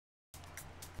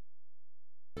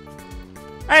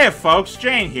Hey folks,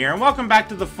 Jane here, and welcome back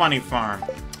to the Funny Farm.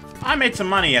 I made some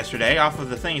money yesterday off of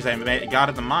the things I got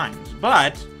at the mines,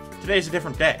 but today's a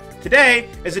different day. Today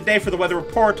is a day for the weather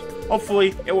report.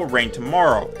 Hopefully, it will rain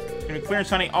tomorrow. It's gonna be clear and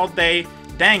sunny all day.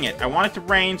 Dang it, I want it to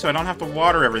rain so I don't have to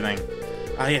water everything.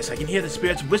 Ah yes, I can hear the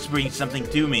spirits whispering something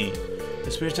to me.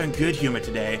 The spirits are in good humor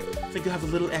today. I think they'll have a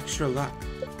little extra luck.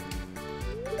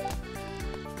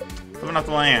 Living off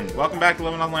the land. Welcome back to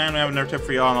Living off the Land. We have another tip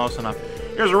for y'all and all this stuff.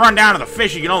 Here's a rundown of the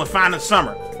fish you can only find in the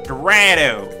summer.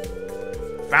 Dorado,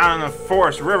 found in the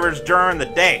forest rivers during the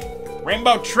day.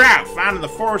 Rainbow trout, found in the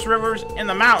forest rivers in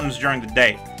the mountains during the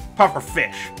day. Puffer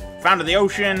fish, found in the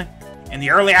ocean in the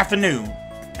early afternoon.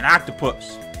 An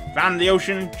octopus, found in the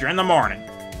ocean during the morning.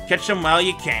 Catch them while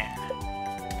you can.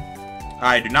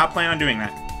 I do not plan on doing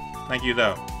that. Thank you,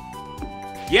 though.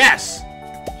 Yes!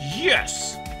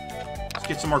 Yes! Let's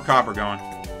get some more copper going.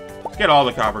 Let's get all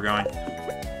the copper going.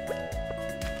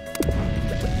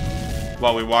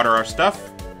 While we water our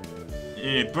stuff.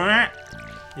 Yep.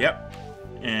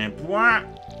 And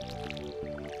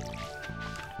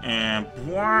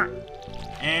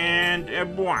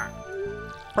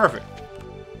perfect.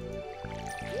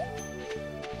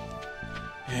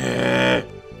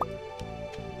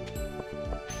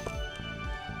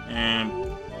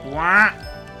 And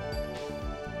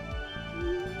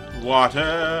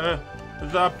water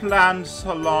the plants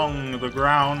along the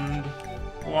ground.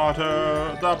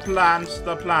 Water the plants,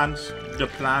 the plants, the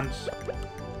plants.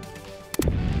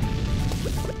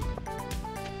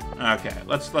 Okay,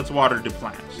 let's water the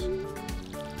plants.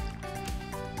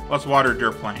 Let's water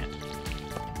their plant.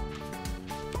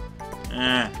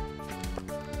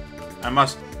 I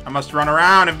must run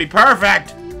around and be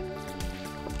perfect.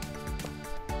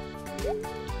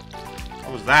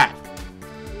 What was that?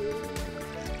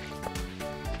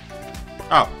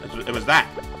 Oh, it was that.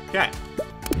 Okay.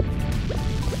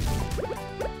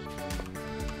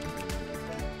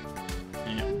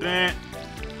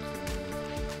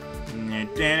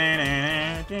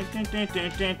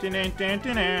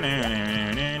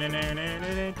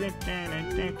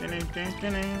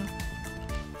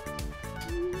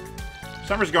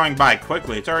 Summer's going by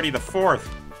quickly. It's already the 4th.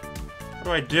 What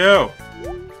do I do?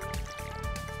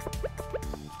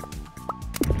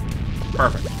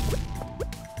 Perfect.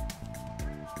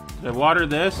 Did I water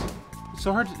this? It's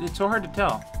so hard to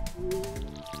tell.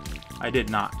 I did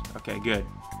not. Okay, good.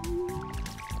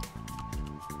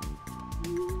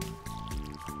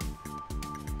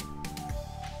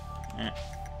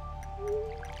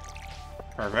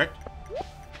 Perfect.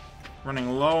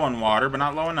 Running low on water, but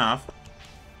not low enough.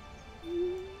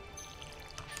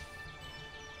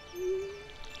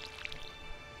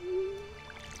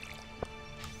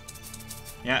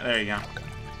 Yeah, there you go.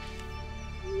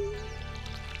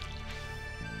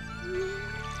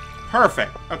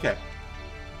 Perfect. Okay.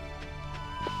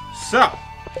 So,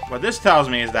 what this tells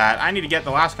me is that I need to get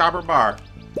the last copper bar.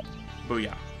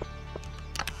 Booyah.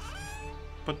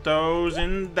 Put those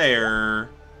in there.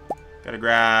 Gotta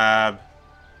grab...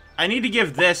 I need to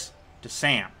give this to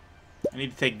Sam. I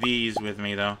need to take these with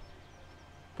me, though.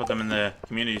 Put them in the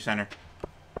community center.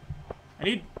 I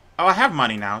need... Oh, I have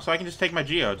money now, so I can just take my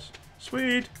geodes.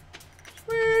 Sweet.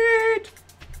 Sweet.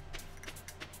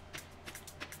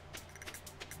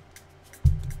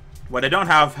 What I don't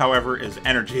have, however, is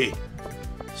energy.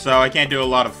 So I can't do a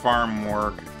lot of farm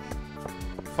work,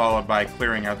 followed by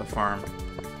clearing out the farm.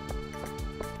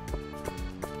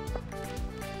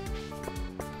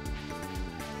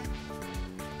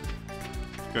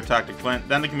 Go talk to Clint,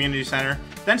 then the community center,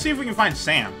 then see if we can find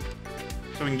Sam.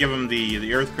 So we can give him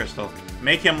the earth crystal.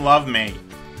 Make him love me.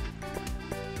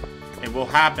 It will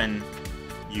happen.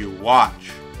 You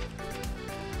watch.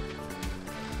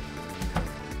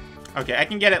 Okay, I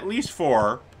can get at least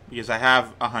 4, because I have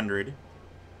 100.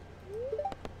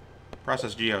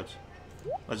 Process geodes.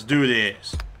 Let's do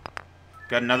this.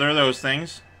 Got another of those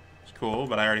things. It's cool,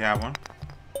 but I already have one.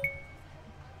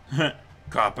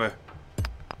 Copper.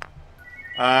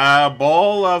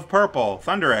 Bowl of purple.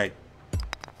 Thunder egg.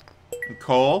 And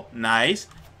coal. Nice.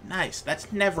 Nice.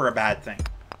 That's never a bad thing.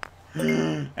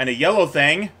 And a yellow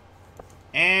thing.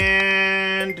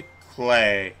 And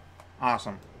clay.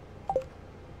 Awesome.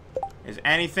 Is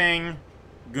anything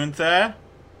Gunther?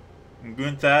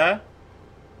 Gunther?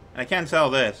 I can't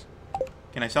sell this.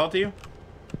 Can I sell it to you?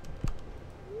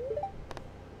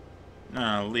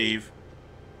 No, leave.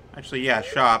 Actually, yeah,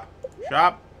 shop.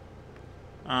 Shop.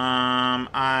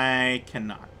 I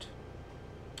cannot.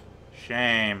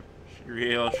 Shame.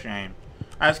 Real shame.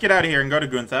 Alright, let's get out of here and go to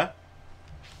Gunther.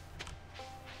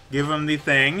 Give him the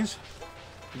things.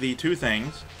 The 2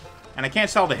 things. And I can't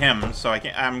sell to him, so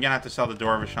I'm gonna have to sell the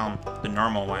Dwarvish Helm the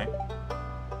normal way.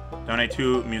 Donate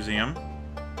to museum.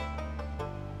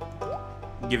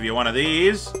 Give you one of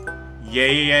these.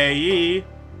 Yay.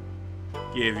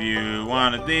 Give you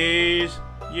one of these.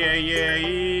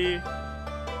 Yay.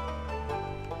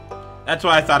 That's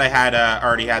why I thought I had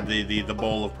already had the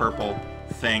bowl of purple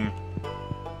thing.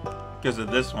 Because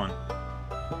of this one.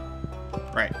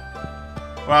 Right.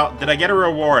 Well, did I get a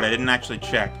reward? I didn't actually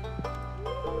check.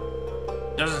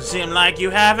 Doesn't seem like you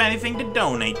have anything to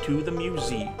donate to the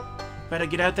museum. Better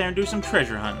get out there and do some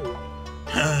treasure hunting.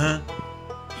 Huh?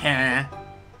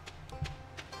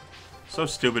 So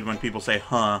stupid when people say,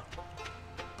 huh.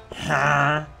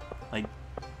 Huh? Like,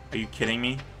 are you kidding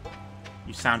me?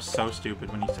 You sound so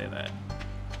stupid when you say that.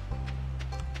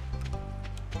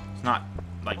 It's not,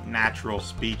 like, natural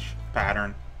speech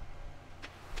pattern.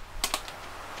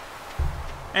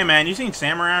 Hey, man, you seen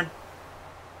Sam around?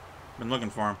 Been looking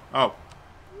for him. Oh.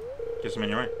 Guess I'm in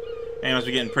your way. Hey, you must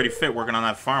be getting pretty fit working on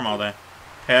that farm all day.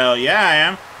 Hell yeah, I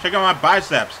am. Check out my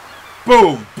biceps.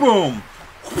 Boom, boom.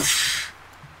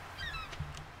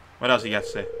 What else you got to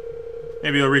say?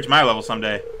 Maybe you'll reach my level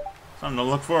someday. Something to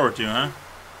look forward to, huh?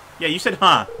 Yeah, you said,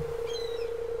 huh?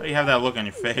 Why do you have that look on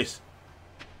your face?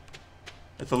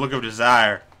 It's a look of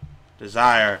desire.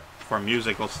 Desire for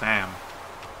musical Sam.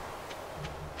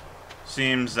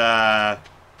 Seems,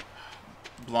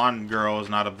 blonde girl is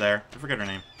not up there. I forget her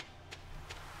name.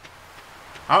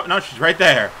 Oh, no, she's right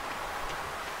there.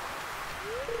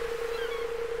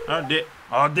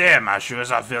 Oh, dear, my shoes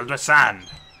are filled with sand.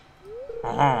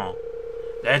 Oh,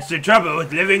 that's the trouble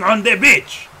with living on the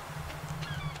beach.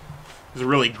 It's a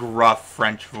really gruff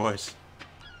French voice.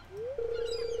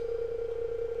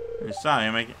 You saw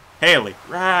you make it. Haley.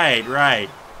 Right. I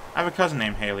have a cousin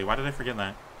named Haley. Why did I forget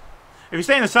that? If you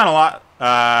stay in the sun a lot,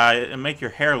 it'll make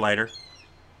your hair lighter.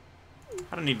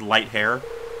 I don't need light hair.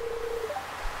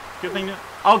 Good thing to...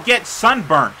 I'll get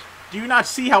sunburnt. Do you not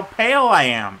see how pale I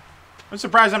am? I'm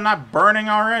surprised I'm not burning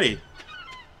already.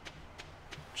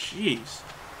 Jeez.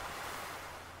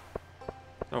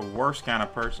 The worst kind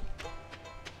of person.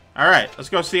 Alright, let's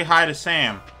go say hi to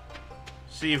Sam.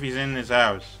 See if he's in his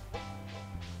house.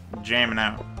 Jamming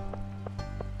out.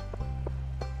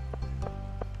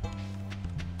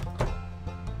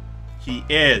 He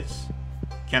is.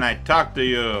 Can I talk to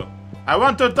you? I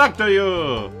want to talk to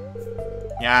you.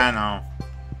 Yeah, I know.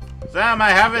 Sam, I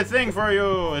have a thing for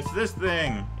you. It's this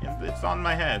thing. It's on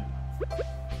my head.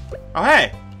 Oh,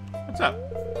 hey. What's up?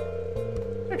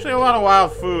 There's actually a lot of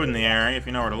wild food in the area, if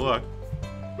you know where to look.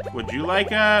 Would you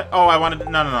like a... Oh, I wanted...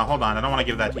 No, hold on. I don't want to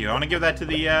give that to you. I want to give that to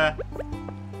the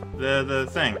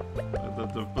thing.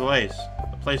 The place.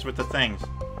 The place with the things.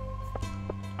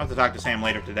 I'll have to talk to Sam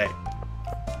later today.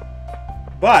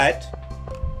 But...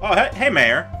 Oh, hey,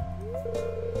 Mayor.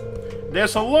 The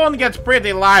saloon gets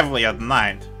pretty lively at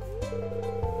night.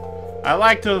 I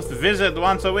like to visit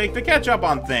once a week to catch up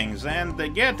on things and to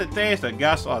get to taste of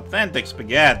Gus' authentic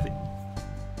spaghetti.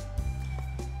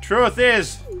 Truth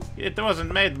is, it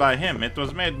wasn't made by him. It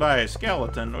was made by a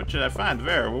skeleton, which I find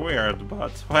very weird,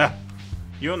 but, well,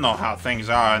 you know how things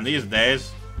are in these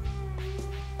days.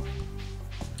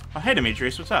 Oh, hey,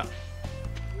 Demetrius, what's up?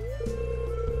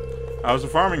 How's the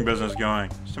farming business going?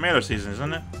 It's tomato season,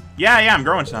 isn't it? Yeah, I'm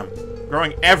growing some.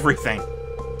 Growing everything.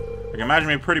 I can imagine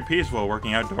me pretty peaceful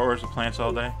working outdoors with plants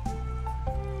all day.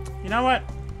 You know what?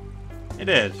 It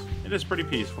is. It is pretty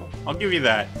peaceful. I'll give you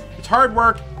that. It's hard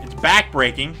work. It's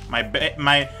back-breaking. My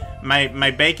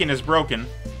bacon is broken.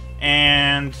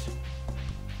 And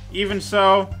even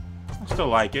so, I still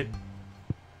like it.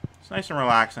 It's nice and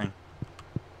relaxing.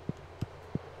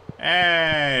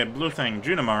 Hey, blue thing.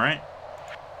 Junimo, right?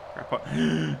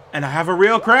 And I have a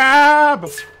real crab!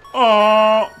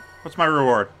 Oh! What's my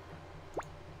reward?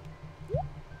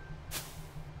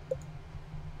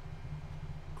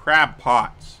 Crab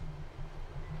pots.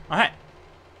 Okay.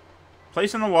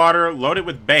 Place in the water, load it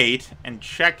with bait, and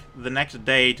check the next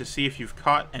day to see if you've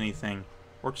caught anything.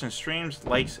 Works in streams,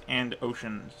 lakes, and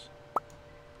oceans.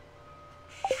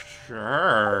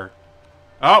 Sure.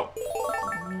 Oh!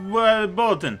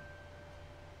 Bulletin.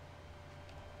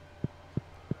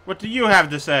 What do you have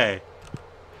to say?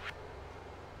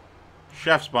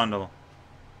 Chef's bundle.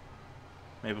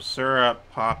 Maple syrup,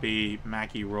 poppy,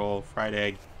 mackie roll, fried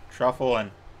egg, truffle, and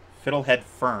fiddlehead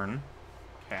fern.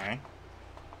 Okay.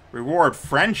 Reward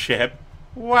friendship?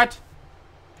 What?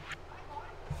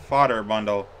 Fodder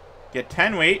bundle. Get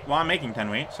 10 wheat. Well, I'm making 10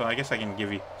 wheat, so I guess I can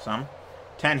give you some.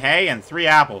 10 hay and 3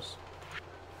 apples.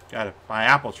 Gotta buy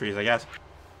apple trees, I guess.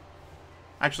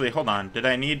 Actually, hold on. Did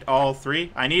I need all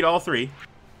 3? I need all 3.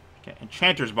 Okay,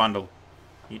 enchanter's bundle.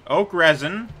 Need oak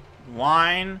resin,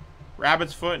 wine,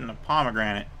 rabbit's foot, and a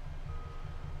pomegranate.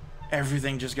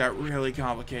 Everything just got really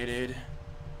complicated.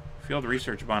 Field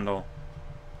research bundle.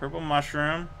 Purple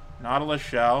mushroom, nautilus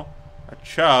shell, a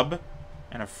chub,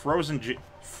 and a frozen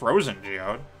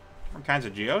geode? Different kinds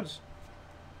of geodes?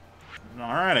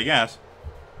 Alright, I guess.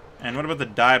 And what about the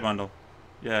dye bundle?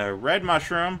 Yeah, red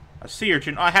mushroom, a sea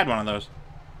urchin. Oh, I had one of those.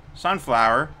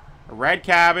 Sunflower, a red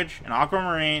cabbage, an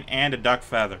aquamarine, and a duck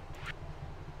feather.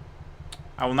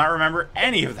 I will not remember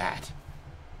any of that.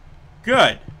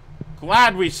 Good.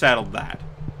 Glad we settled that.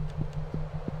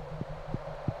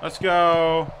 Let's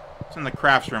go. It's in the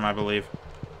crafts room, I believe.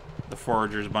 The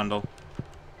foragers bundle.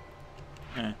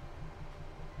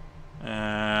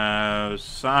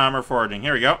 Summer foraging.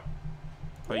 Here we go.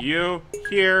 Put you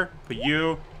here. Put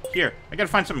you here. I gotta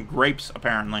find some grapes,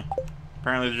 apparently.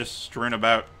 Apparently they're just strewn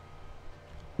about.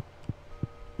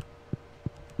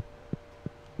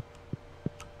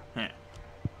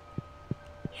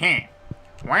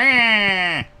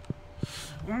 Wah!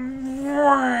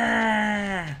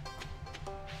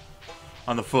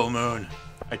 On the full moon,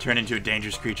 I turn into a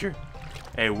dangerous creature.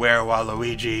 A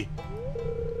Waluigi.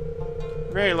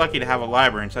 Very lucky to have a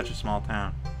library in such a small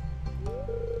town.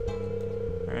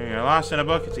 When you're lost in a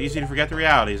book, it's easy to forget the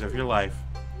realities of your life.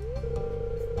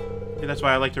 See, that's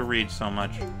why I like to read so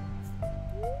much.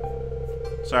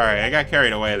 Sorry, I got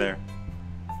carried away there.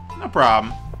 No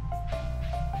problem.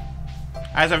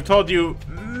 As I've told you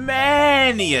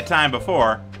many a time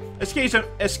before,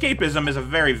 escapism is a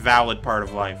very valid part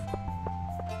of life.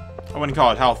 I wouldn't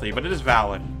call it healthy, but it is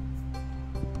valid.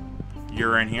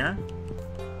 You're in here?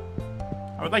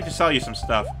 I would like to sell you some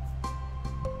stuff.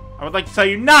 I would like to sell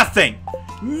you nothing!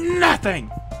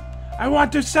 Nothing! I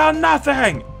want to sell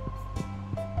nothing!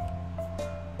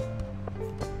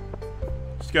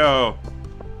 Let's go.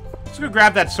 Let's go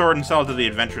grab that sword and sell it to the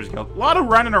Adventurers Guild. A lot of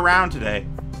running around today.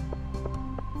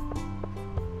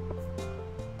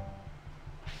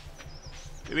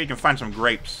 Maybe we can find some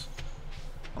grapes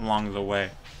along the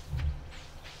way.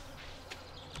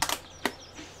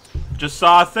 Just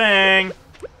saw a thing.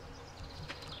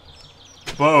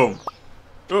 Boom.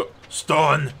 Oh,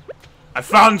 stone. I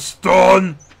found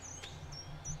stone.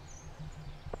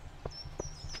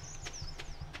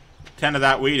 10 of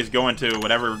that wheat is going to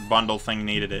whatever bundle thing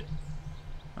needed it.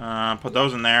 Put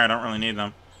those in there. I don't really need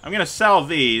them. I'm going to sell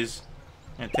these.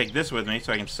 I'm going to take this with me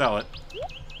so I can sell it.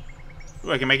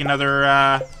 Ooh, I can make another,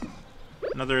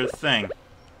 another thing.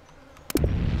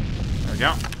 There we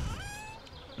go.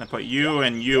 And I put you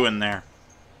and you in there.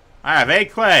 I have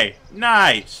 8 clay.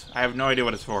 Nice! I have no idea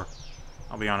what it's for.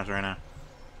 I'll be honest right now.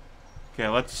 Okay,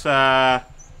 let's, I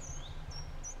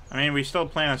mean, we still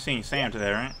plan on seeing Sam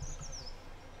today, right?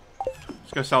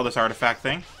 Let's go sell this artifact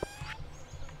thing.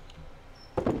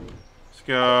 Let's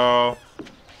go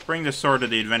bring this sword to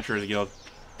the Adventurers Guild.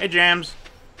 Hey, Jams.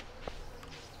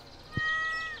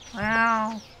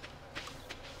 Meow.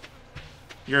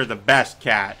 You're the best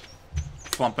cat.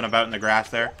 Flumping about in the grass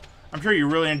there. I'm sure you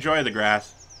really enjoy the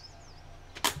grass.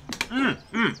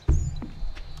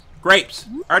 Grapes.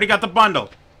 Already got the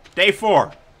bundle. Day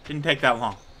 4. Didn't take that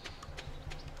long.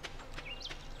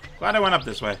 Glad I went up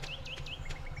this way.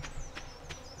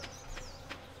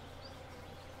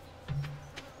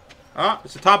 Oh,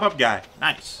 it's a top-up guy.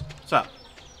 Nice. What's up?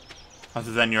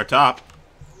 Other than your top.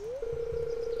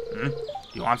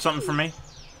 You want something from me?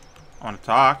 I want to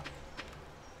talk.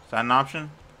 Is that an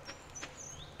option?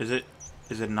 Is it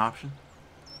an option?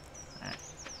 Alright.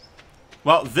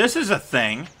 Well, this is a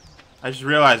thing. I just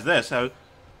realized this. I was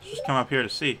just come up here to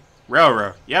see.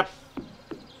 Railroad. Yep.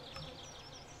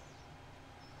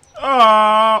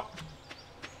 Oh!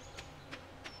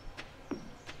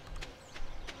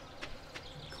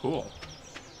 Cool.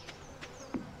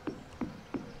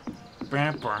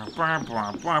 It's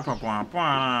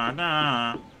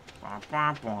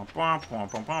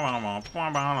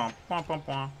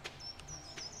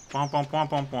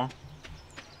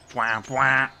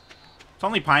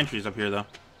only pine trees up here, though.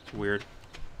 It's weird.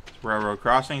 It's railroad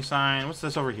crossing sign. What's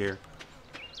this over here?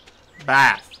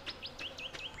 Bath.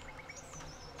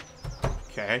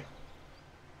 Okay.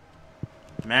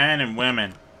 Men and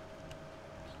women.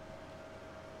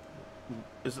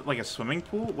 Is it like a swimming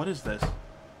pool? What is this?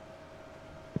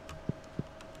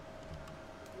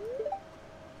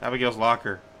 Abigail's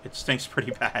locker. It stinks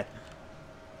pretty bad.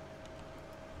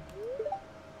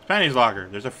 Penny's locker.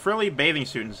 There's a frilly bathing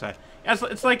suit inside. Yeah,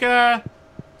 it's like a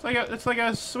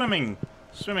swimming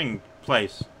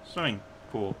place, swimming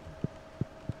pool.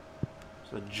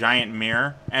 It's a giant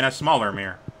mirror and a smaller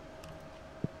mirror.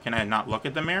 Can I not look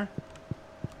at the mirror?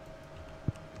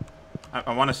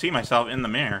 I want to see myself in the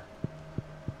mirror.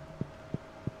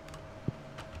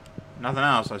 Nothing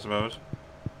else, I suppose.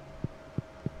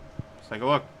 Let's take a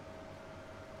look.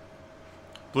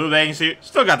 Blue bathing suit.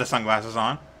 Still got the sunglasses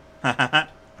on.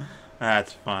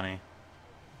 That's funny.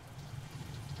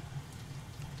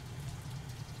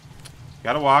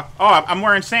 Gotta walk. Oh, I'm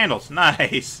wearing sandals.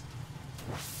 Nice.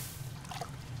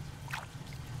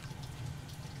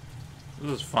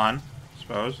 This is fun, I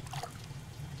suppose.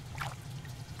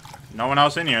 No one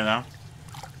else in here, though.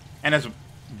 And it's a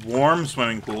warm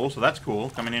swimming pool, so that's cool.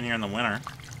 Coming in here in the winter.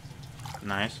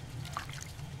 Nice.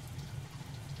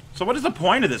 So what is the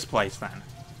point of this place, then?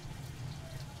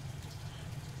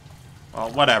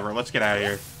 Well, whatever. Let's get out of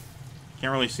here.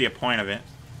 Can't really see a point of it.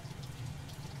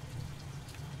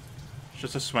 It's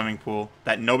just a swimming pool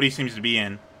that nobody seems to be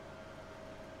in.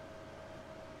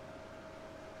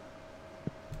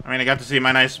 I mean, I got to see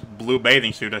my nice blue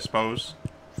bathing suit, I suppose,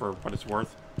 for what it's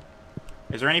worth.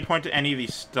 Is there any point to any of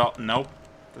these stuff? Nope.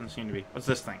 Doesn't seem to be. What's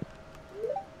this thing?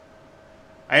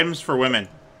 Items for women.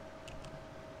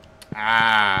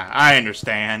 Ah, I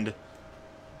understand.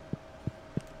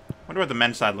 Wonder what the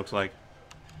men's side looks like.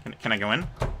 Can I go in?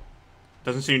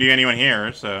 Doesn't seem to be anyone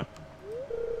here, so...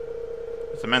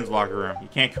 It's a men's locker room. You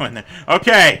can't go in there.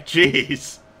 Okay,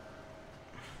 jeez.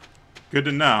 Good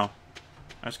to know.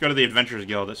 Let's go to the Adventurers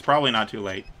Guild. It's probably not too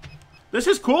late. This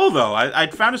is cool, though. I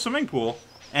found a swimming pool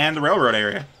and the railroad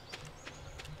area.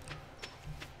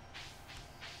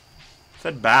 It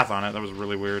said bath on it. That was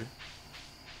really weird.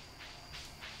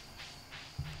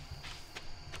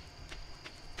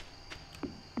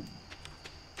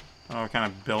 Oh, what kind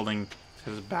of building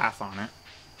says bath on it?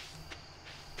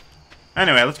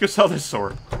 Anyway, let's go sell this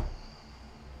sword.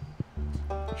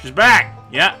 She's back!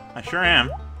 Yeah, I sure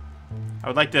am. I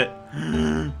would like to...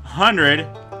 100.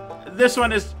 This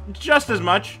one is just as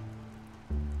much.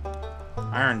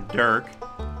 Iron Dirk.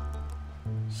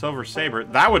 Silver Saber.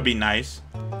 That would be nice.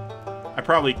 I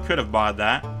probably could have bought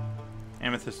that.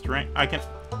 Amethyst ring. I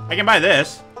can buy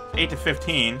this. 8 to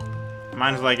 15.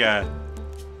 Mine's like a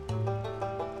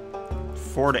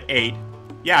 4 to 8.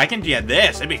 Yeah, I can get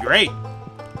this. It'd be great.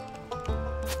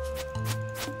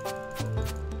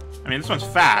 I mean, this one's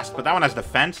fast, but that one has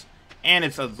defense, and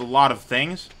it's a lot of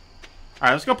things.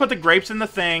 Alright, let's go put the grapes in the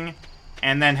thing,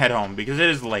 and then head home, because it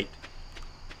is late.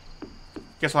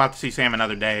 Guess we'll have to see Sam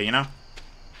another day, you know?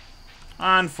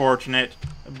 Unfortunate,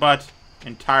 but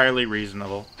entirely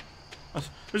reasonable.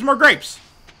 There's more grapes!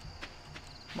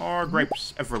 More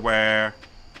grapes everywhere.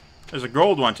 There's a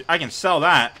gold one, too. I can sell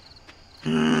that.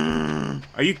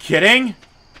 Are you kidding?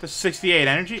 The 68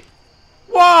 energy?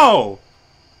 Whoa!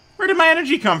 Where did my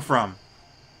energy come from?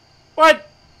 What?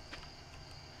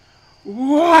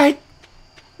 What?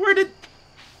 Where did...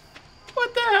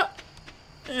 What the hell?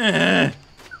 I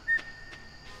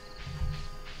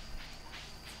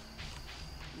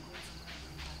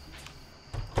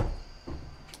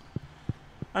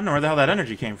don't know where the hell that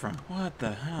energy came from. What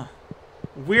the hell?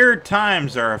 Weird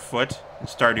times are afoot in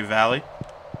Stardew Valley.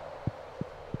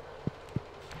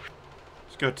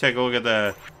 Let's go take a look at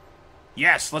the...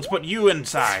 Yes, let's put you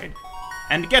inside.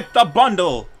 And get the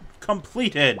bundle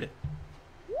completed.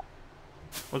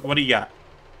 What do you got?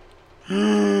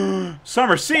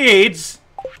 Summer seeds?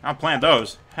 I'll plant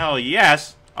those. Hell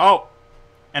yes. Oh,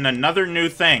 and another new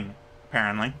thing,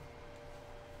 apparently.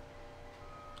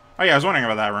 Oh yeah, I was wondering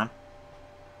about that room.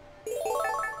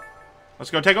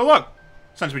 Let's go take a look.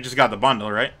 Since we just got the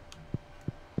bundle, right?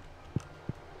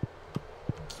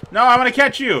 No, I want to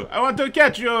catch you. I want to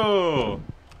catch you.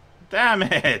 Damn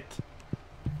it.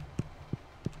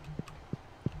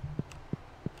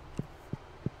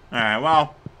 Alright,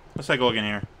 well, let's take a look in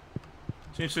here.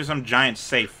 Seems to be some giant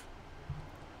safe.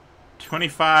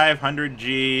 2,500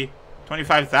 G,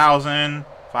 25,000,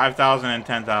 5,000, and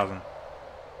 10,000.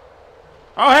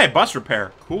 Oh, hey, bus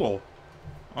repair. Cool.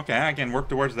 Okay, I can work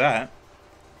towards that.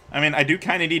 I mean, I do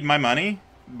kind of need my money,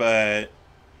 but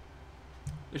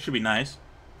this should be nice.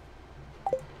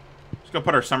 Let's go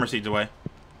put our summer seeds away.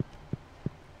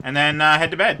 And then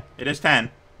head to bed. It is 10.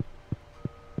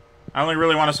 I only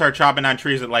really want to start chopping down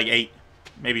trees at like 8.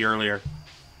 Maybe earlier.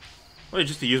 Really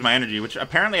just to use my energy, which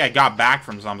apparently I got back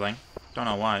from something. Don't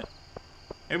know what.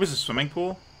 It was a swimming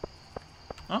pool?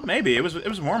 Oh, maybe. It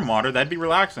was warm water. That'd be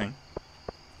relaxing.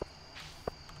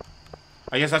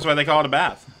 I guess that's why they call it a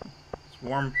bath. It's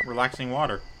warm, relaxing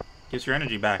water. Gives your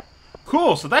energy back.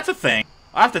 Cool, so that's a thing.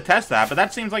 I'll have to test that, but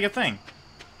that seems like a thing.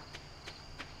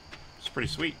 It's pretty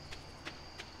sweet.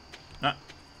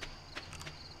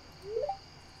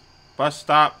 Bus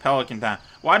stop, Pelican Town.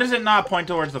 Why does it not point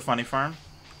towards the funny farm?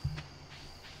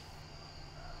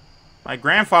 My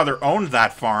grandfather owned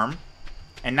that farm,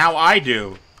 and now I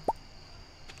do.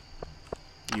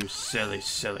 You silly,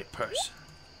 silly person.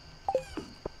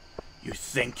 You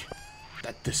think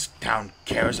that this town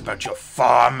cares about your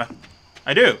farm?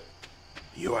 I do.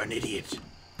 You are an idiot.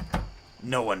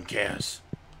 No one cares.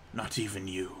 Not even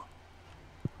you.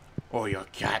 Or your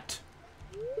cat.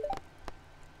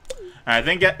 Alright,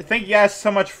 thank you guys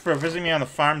so much for visiting me on the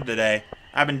farm today.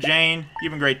 I've been Jane,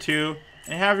 you've been great too,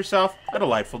 and have yourself a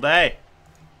delightful day.